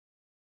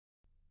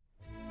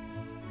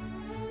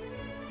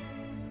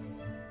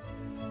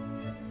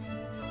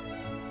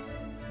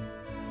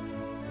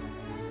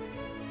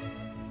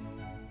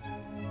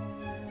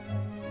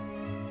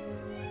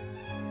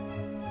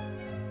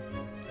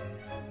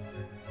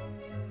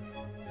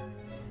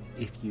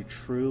if you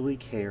truly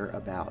care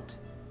about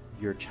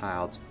your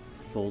child's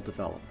full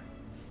development,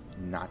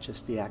 not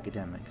just the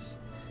academics,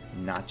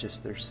 not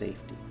just their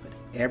safety, but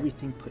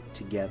everything put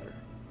together,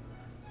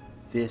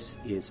 this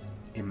is,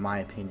 in my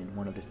opinion,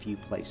 one of the few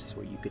places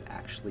where you could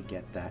actually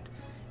get that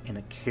in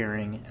a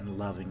caring and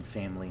loving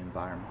family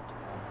environment.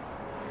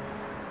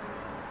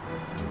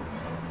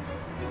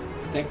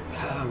 I think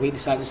we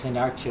decided to send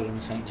our children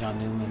to St. John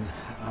Neumann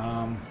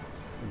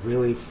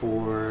really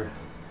for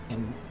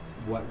in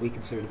what we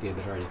consider to be a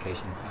better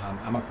education.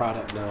 I'm a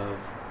product of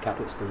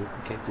Catholic school,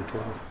 K through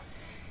 12,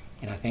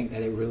 and I think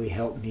that it really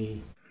helped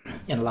me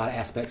in a lot of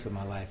aspects of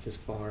my life as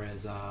far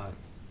as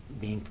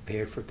being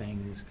prepared for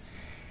things.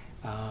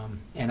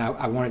 And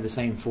I wanted the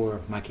same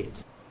for my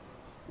kids.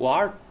 Well,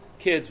 our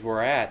kids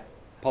were at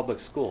public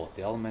school,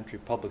 the elementary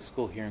public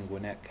school here in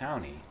Gwinnett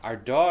County. Our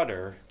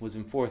daughter was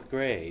in 4th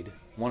grade,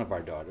 one of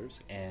our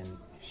daughters, and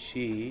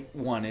she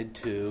wanted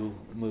to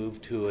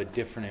move to a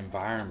different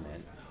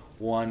environment,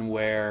 one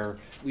where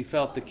we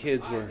felt the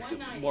kids were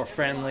more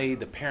friendly,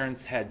 the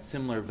parents had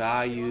similar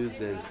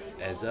values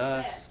as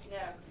us,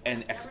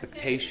 and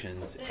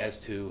expectations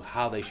as to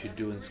how they should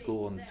do in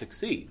school and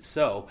succeed.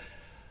 So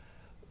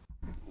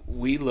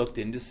we looked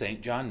into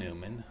St. John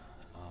Neumann.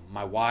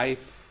 My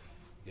wife,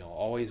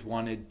 always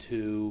wanted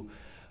to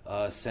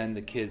send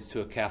the kids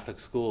to a Catholic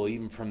school,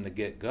 even from the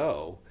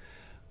get-go.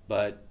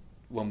 But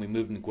when we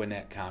moved into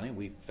Gwinnett County,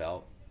 we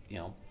felt,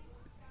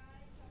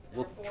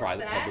 we'll try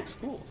the public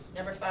schools.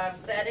 Number 5,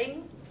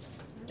 setting.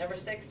 Number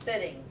 6,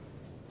 sitting.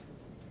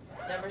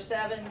 Number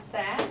 7,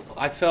 sat.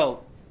 I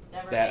felt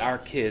Number that 8, our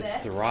kids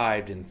sit.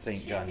 thrived in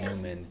St. John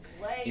Neumann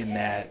in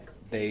that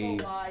they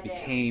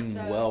became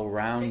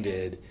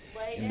well-rounded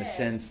in the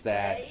sense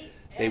that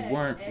they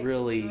weren't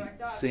really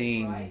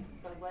seeing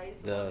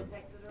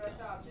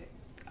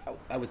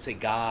I would say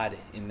God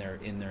in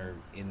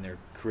their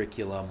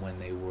curriculum when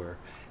they were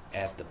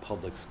at the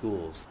public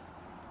schools.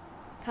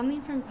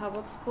 Coming from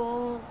public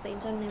school,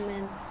 St. John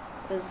Neumann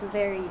was a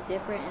very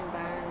different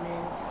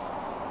environment.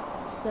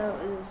 So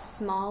it was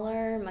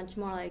smaller, much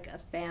more like a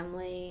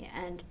family,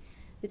 and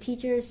the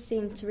teachers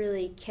seemed to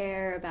really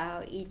care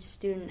about each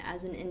student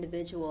as an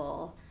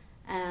individual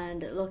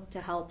and look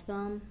to help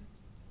them.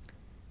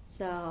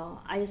 So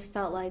I just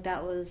felt like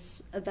that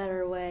was a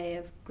better way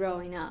of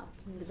growing up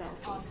and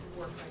developing.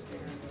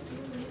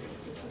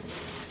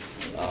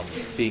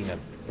 Being a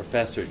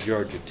professor at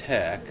Georgia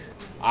Tech,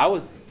 I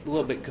was a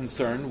little bit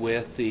concerned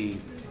with the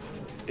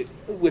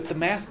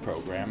math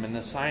program and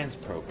the science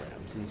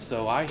programs, and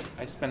so I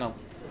spent a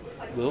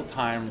little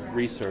time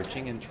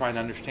researching and trying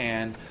to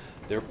understand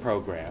their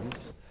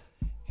programs,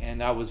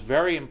 and I was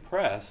very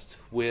impressed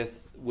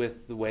with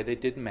the way they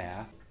did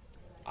math.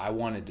 I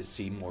wanted to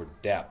see more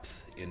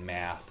depth in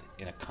math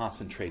in a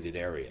concentrated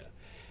area,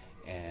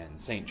 and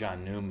St.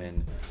 John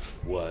Neumann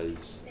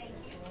was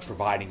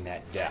providing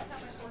that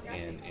depth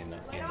in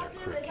their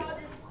curriculum.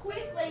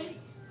 Quickly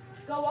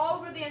go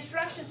over the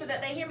instructions so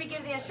that they hear me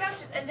give the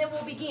instructions, and then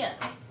we'll begin.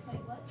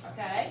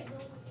 Okay?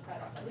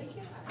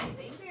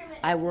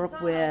 I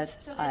work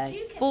with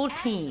a full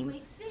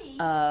team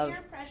of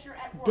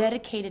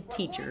dedicated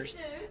teachers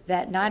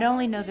that not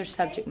only know their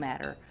subject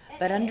matter,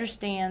 but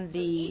understand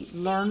the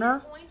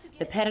learner,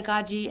 the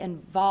pedagogy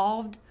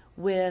involved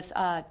with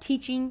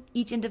teaching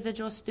each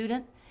individual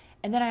student,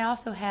 and then I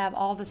also have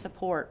all the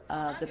support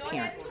of the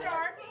parents. So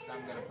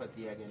I'm going to put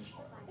the egg in.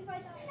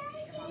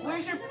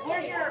 Where's your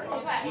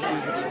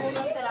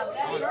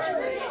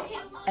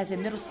As a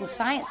middle school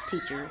science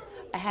teacher,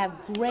 I have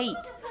great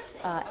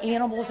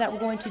animals that we're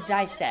going to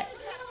dissect.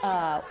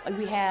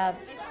 We have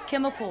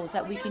chemicals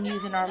that we can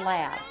use in our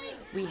lab.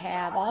 We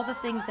have all the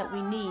things that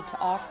we need to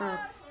offer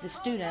the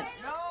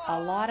students a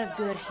lot of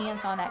good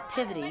hands-on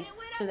activities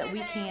so that we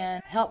can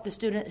help the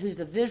student who's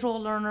a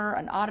visual learner,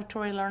 an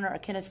auditory learner, a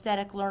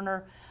kinesthetic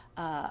learner,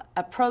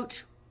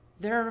 approach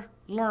their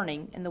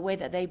learning in the way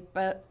that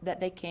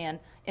they can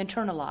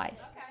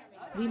internalize.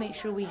 We make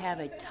sure we have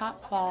a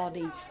top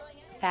quality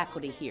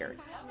faculty here.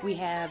 We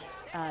have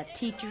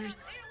teachers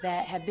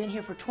that have been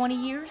here for 20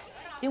 years.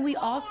 Then we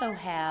also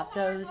have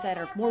those that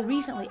are more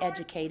recently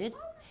educated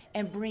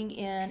and bring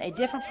in a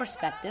different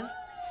perspective.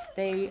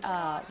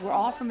 We're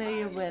all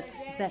familiar with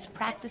best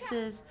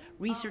practices,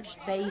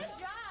 research-based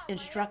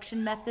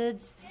instruction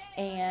methods,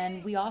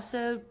 and we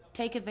also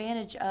take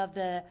advantage of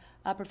the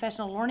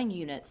professional learning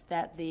units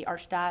that the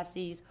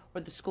Archdiocese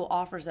or the school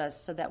offers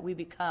us so that we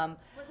become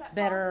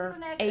better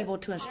able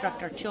to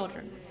instruct our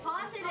children.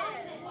 Positive.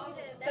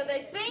 So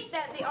they think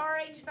that the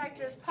RH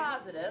factor is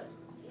positive.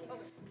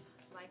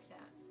 Like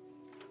that.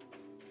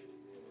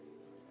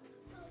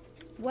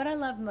 What I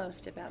love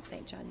most about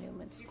St. John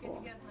Neumann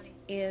School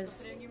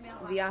is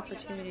the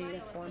opportunity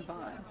to form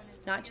bonds,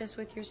 not just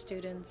with your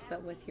students,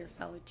 but with your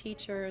fellow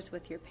teachers,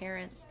 with your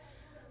parents.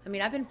 I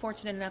mean, I've been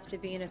fortunate enough to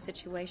be in a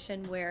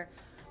situation where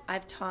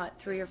I've taught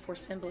 3 or 4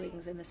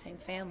 siblings in the same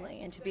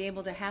family, and to be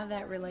able to have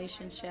that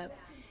relationship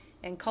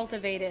and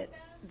cultivate it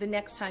the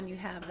next time you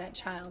have that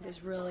child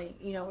is really,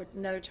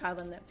 another child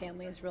in that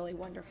family is really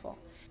wonderful.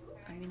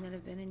 I mean, that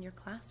have been in your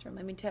classroom.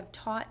 I mean, to have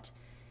taught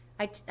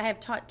I have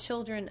taught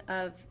children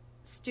of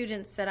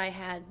students that I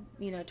had,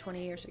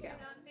 20 years ago.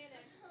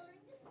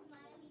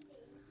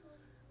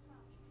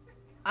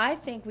 I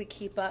think we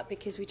keep up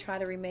because we try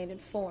to remain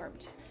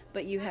informed,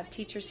 but you have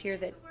teachers here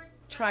that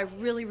try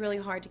really, really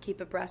hard to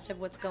keep abreast of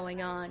what's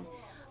going on,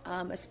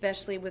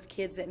 especially with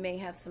kids that may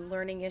have some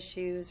learning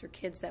issues or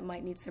kids that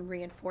might need some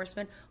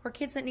reinforcement or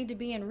kids that need to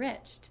be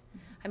enriched.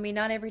 I mean,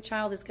 not every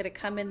child is going to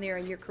come in there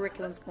and your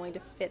curriculum is going to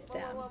fit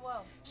them.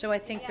 So I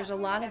think there's a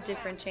lot of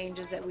different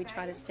changes that we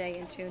try to stay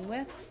in tune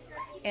with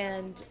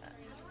and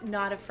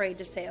not afraid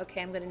to say,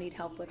 okay, I'm going to need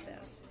help with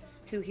this.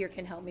 Who here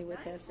can help me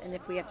with this? And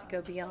if we have to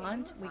go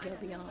beyond, we go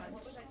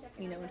beyond,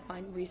 and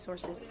find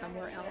resources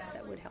somewhere else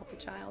that would help a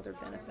child or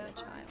benefit a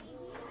child.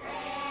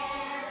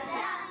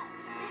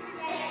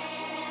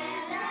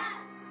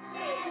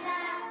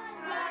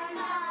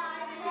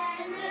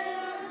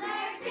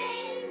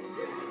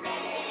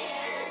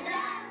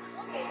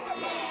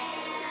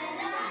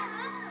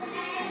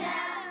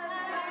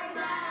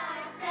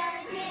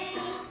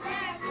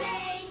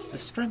 The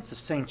strengths of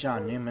St.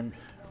 John Neumann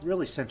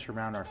really center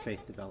around our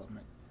faith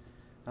development,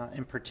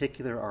 in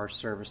particular our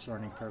service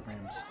learning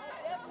programs.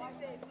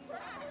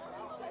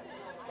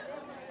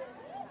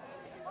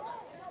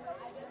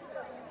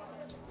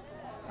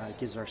 It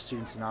gives our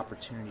students an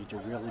opportunity to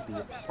really be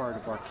a part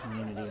of our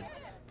community,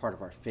 part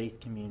of our faith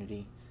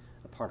community,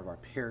 a part of our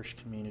parish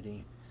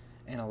community,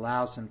 and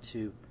allows them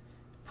to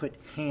put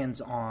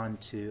hands-on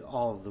to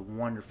all of the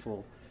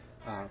wonderful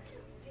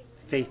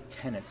faith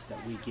tenets that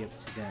we give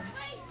to them.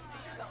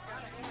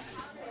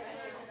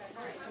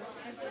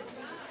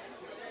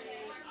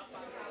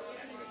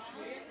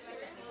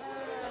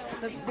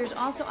 But there's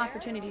also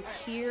opportunities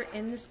here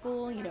in the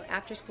school,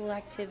 after school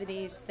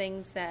activities,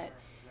 things that,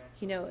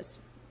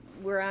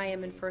 where I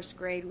am in first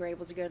grade, we're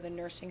able to go to the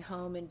nursing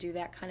home and do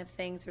that kind of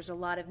things. There's a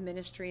lot of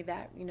ministry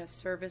that,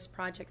 service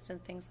projects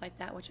and things like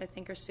that, which I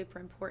think are super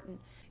important.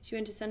 She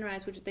went to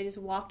Sunrise, which they just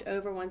walked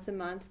over once a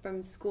month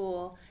from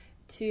school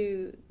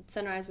to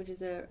Sunrise, which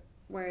is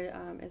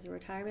is a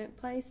retirement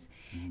place,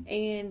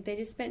 and they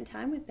just spent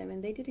time with them,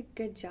 and they did a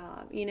good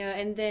job,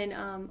 And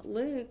then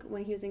Luke,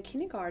 when he was in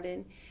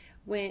kindergarten,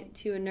 went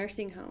to a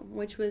nursing home,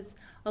 which was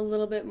a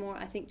little bit more,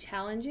 I think,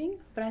 challenging,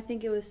 but I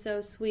think it was so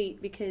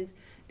sweet because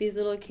these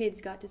little kids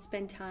got to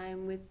spend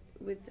time with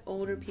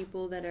older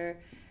people that are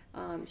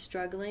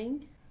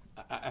struggling.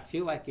 I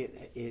feel like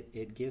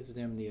it gives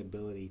them the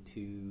ability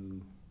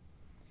to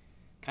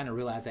kind of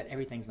realize that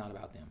everything's not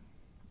about them.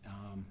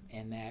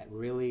 And that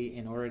really,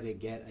 in order to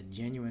get a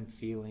genuine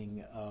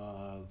feeling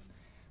of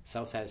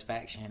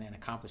self-satisfaction and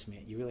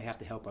accomplishment, you really have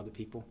to help other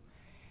people.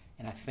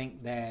 And I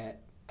think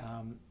that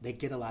they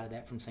get a lot of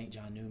that from St.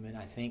 John Neumann.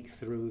 I think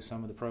through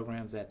some of the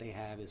programs that they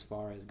have as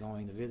far as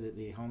going to visit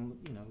the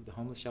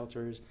homeless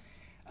shelters,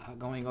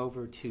 going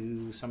over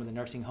to some of the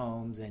nursing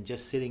homes and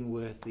just sitting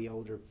with the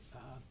older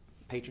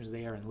patrons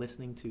there and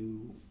listening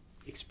to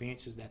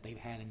experiences that they've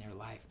had in their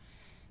life,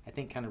 I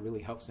think kind of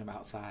really helps them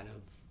outside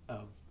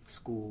of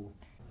school.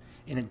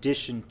 In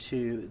addition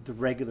to the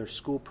regular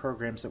school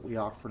programs that we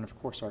offer, and of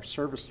course our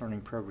service learning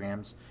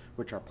programs,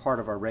 which are part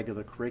of our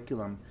regular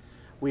curriculum,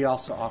 we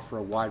also offer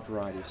a wide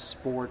variety of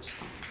sports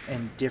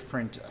and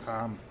different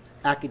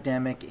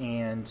academic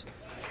and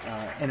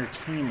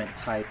entertainment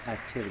type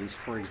activities.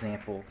 For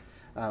example,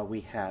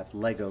 we have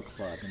Lego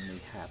Club and we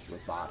have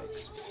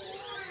robotics.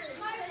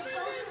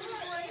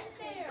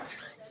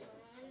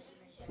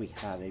 We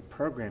have a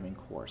programming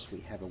course, we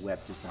have a web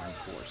design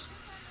course.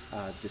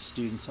 The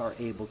students are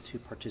able to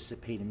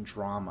participate in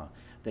drama.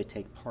 They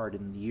take part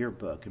in the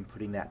yearbook and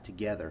putting that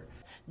together.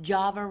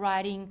 Java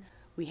writing,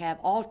 we have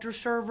altar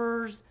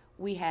servers,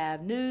 we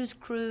have news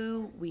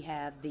crew, we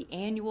have the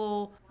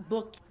annual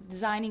book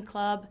designing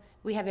club,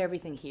 we have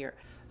everything here.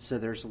 So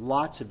there's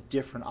lots of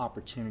different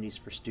opportunities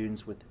for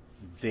students with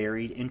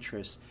varied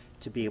interests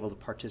to be able to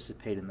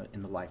participate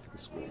in the life of the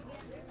school.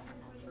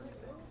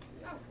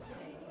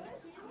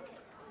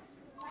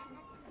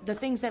 The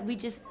things that we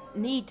just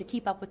need to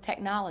keep up with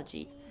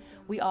technology.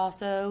 We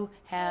also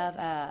have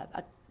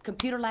a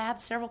computer lab,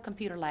 several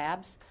computer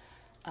labs,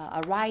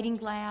 a writing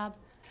lab.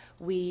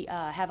 We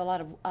have a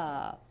lot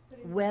of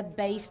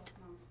web-based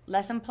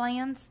lesson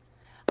plans.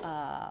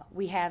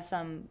 We have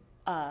some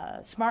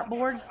smart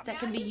boards that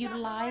can be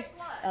utilized,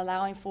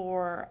 allowing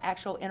for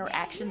actual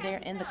interaction there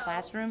in the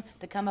classroom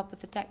to come up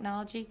with the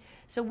technology.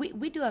 So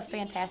we do a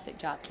fantastic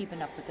job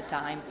keeping up with the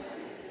times.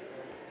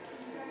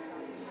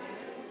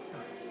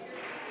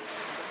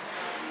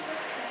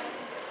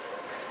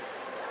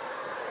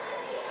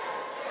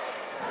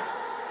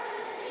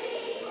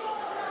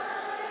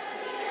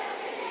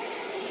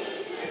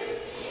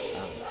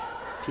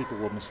 People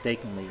will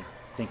mistakenly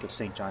think of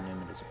St. John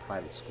Neumann as a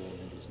private school,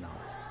 and it is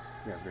not.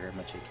 We are very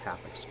much a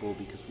Catholic school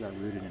because we are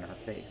rooted in our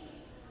faith.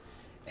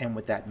 And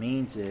what that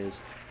means is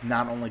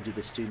not only do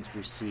the students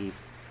receive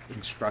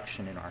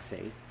instruction in our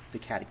faith, the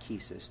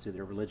catechesis through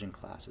their religion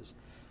classes,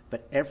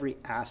 but every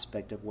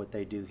aspect of what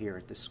they do here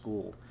at the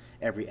school,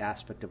 every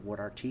aspect of what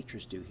our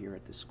teachers do here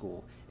at the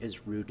school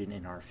is rooted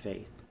in our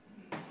faith.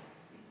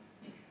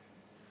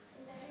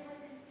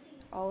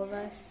 all of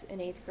us in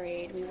 8th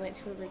grade, we went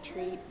to a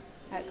retreat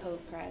at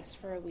Cove Crest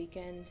for a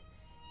weekend,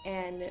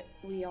 and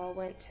we all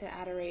went to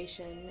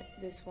adoration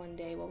this one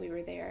day while we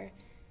were there,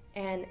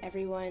 and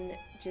everyone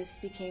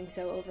just became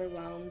so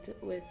overwhelmed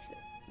with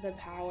the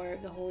power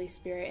of the Holy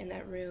Spirit in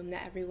that room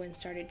that everyone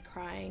started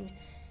crying.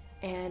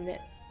 And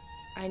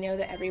I know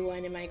that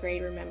everyone in my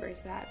grade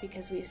remembers that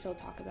because we still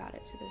talk about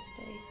it to this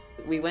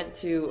day. We went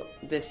to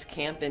this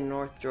camp in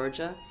North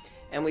Georgia,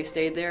 and we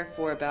stayed there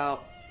for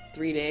about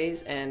 3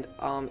 days, and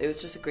it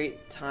was just a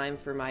great time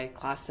for my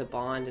class to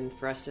bond and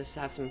for us just to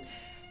have some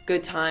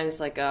good times,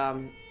 like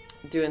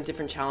doing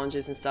different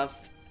challenges and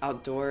stuff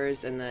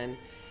outdoors, and then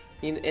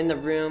in the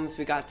rooms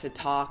we got to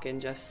talk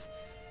and just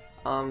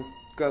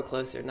grow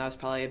closer, and that was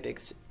probably a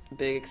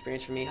big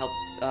experience for me.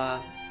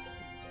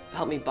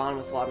 Helped me bond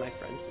with a lot of my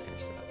friends there.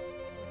 So.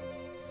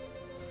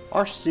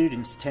 Our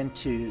students tend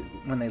to,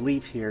 when they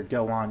leave here,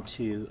 go on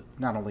to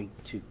not only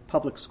to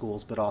public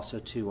schools but also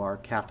to our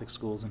Catholic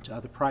schools and to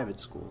other private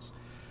schools.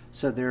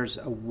 So there's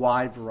a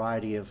wide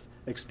variety of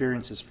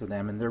experiences for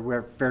them, and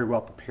they're very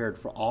well prepared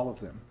for all of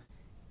them.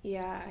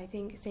 Yeah, I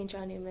think St.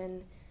 John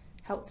Neumann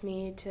helped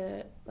me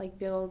to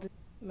build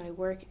my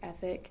work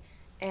ethic,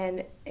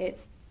 and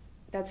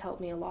that's helped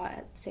me a lot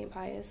at St.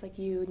 Pius.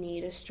 You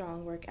need a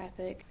strong work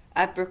ethic.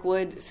 At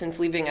Brookwood, since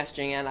leaving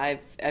SJN,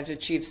 I've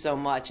achieved so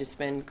much. It's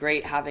been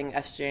great having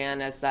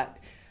SJN as that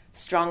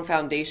strong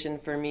foundation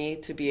for me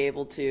to be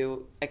able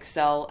to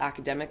excel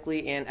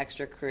academically and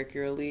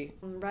extracurricularly.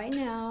 Right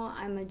now,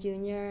 I'm a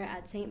junior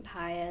at St.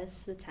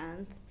 Pius the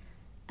 10th,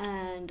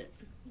 and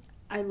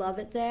I love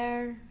it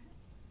there.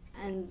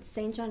 And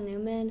St. John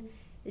Neumann,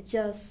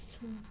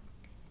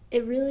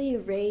 it really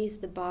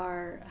raised the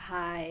bar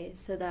high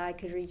so that I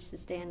could reach the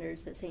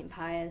standards that St.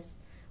 Pius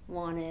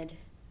wanted.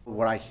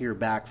 What I hear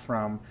back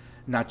from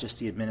not just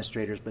the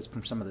administrators but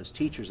from some of those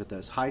teachers at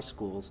those high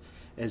schools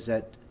is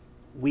that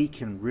we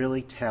can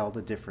really tell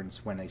the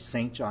difference when a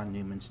St. John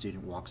Neumann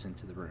student walks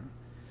into the room.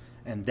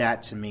 And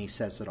that to me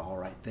says it all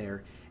right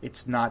there.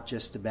 It's not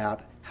just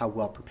about how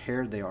well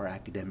prepared they are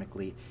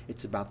academically,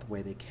 it's about the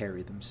way they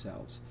carry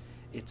themselves.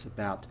 It's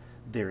about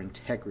their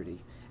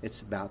integrity, it's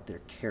about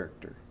their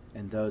character.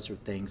 And those are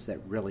things that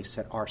really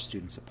set our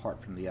students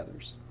apart from the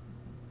others.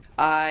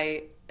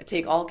 I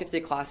take all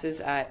gifted classes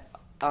at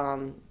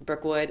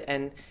Brookwood,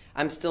 and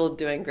I'm still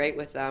doing great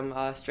with them,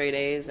 straight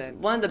A's.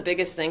 And one of the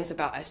biggest things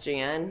about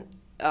SJN,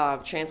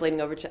 translating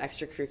over to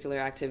extracurricular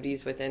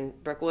activities within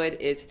Brookwood,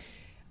 is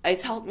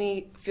it's helped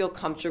me feel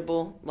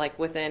comfortable.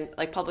 Within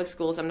public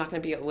schools, I'm not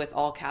going to be with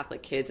all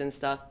Catholic kids and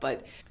stuff,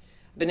 but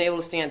been able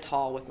to stand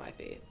tall with my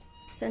faith.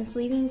 Since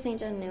leaving St.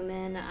 John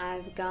Neumann,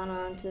 I've gone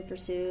on to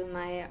pursue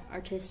my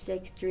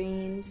artistic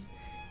dreams,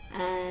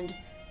 and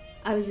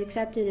I was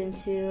accepted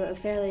into a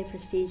fairly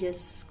prestigious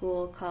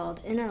school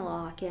called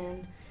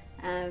Interlochen.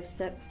 I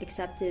was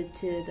accepted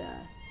to the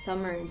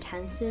summer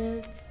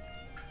intensive.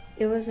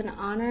 It was an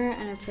honor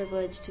and a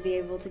privilege to be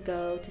able to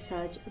go to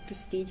such a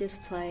prestigious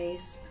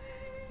place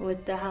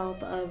with the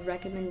help of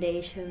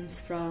recommendations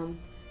from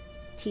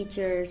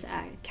teachers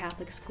at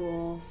Catholic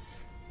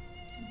schools.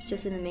 It's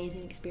just an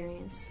amazing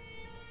experience.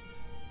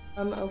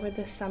 Over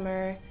the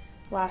summer,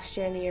 last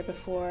year and the year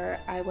before,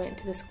 I went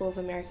to the School of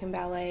American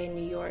Ballet in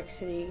New York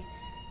City,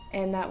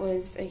 and that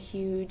was a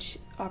huge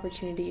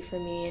opportunity for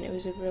me, and it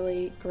was a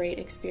really great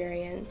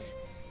experience.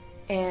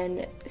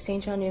 And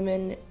St. John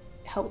Neumann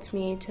helped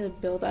me to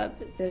build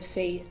up the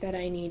faith that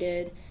I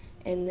needed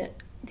and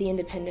the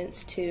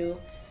independence to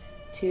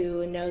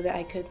know that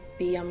I could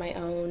be on my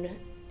own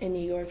in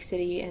New York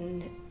City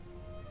and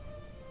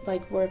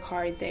work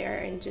hard there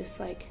and just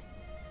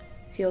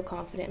feel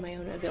confident in my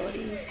own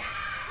abilities.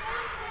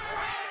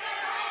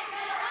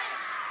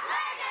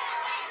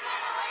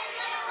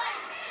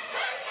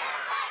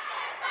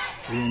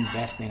 We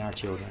invest in our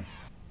children.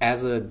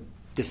 As a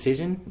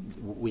decision,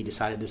 we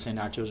decided to send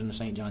our children to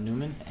St. John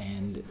Neumann,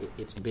 and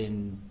it's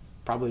been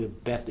probably the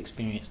best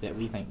experience that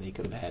we think they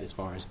could have had as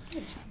far as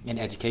in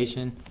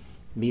education,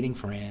 meeting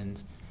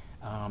friends,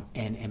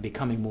 and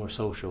becoming more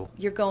social.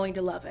 You're going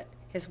to love it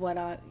is what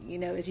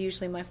is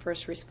usually my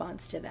first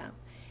response to them.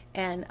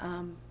 And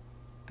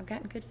I've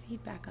gotten good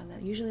feedback on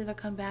that. Usually they'll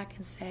come back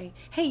and say,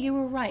 hey, you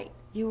were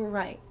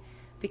right.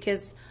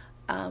 Because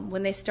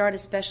when they start,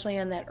 especially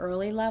on that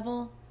early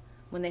level,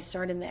 when they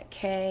start in that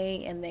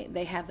K and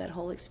they have that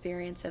whole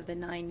experience of the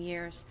 9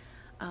 years,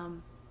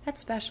 that's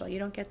special. You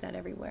don't get that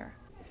everywhere.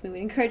 We would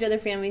encourage other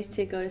families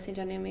to go to St.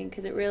 John Neumann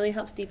because it really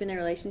helps deepen their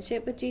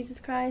relationship with Jesus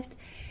Christ,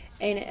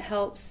 and it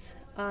helps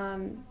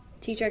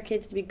teach our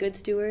kids to be good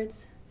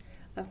stewards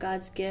of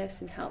God's gifts,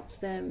 and helps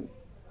them.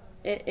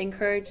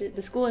 The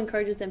school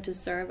encourages them to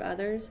serve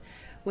others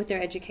with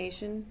their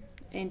education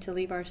and to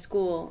leave our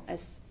school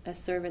as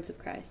servants of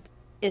Christ.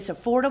 It's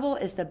affordable.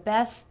 It's the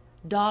best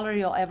dollar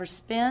you'll ever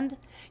spend.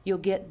 You'll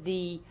get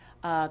the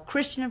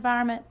Christian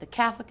environment, the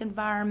Catholic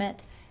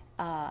environment,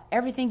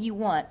 everything you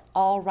want,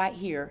 all right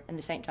here in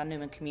the St. John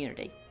Neumann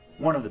community.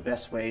 One of the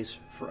best ways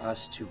for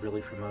us to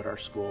really promote our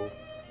school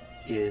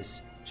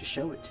is to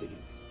show it to you.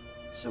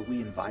 So we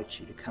invite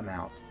you to come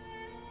out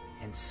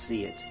and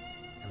see it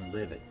and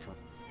live it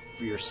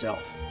for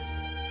yourself.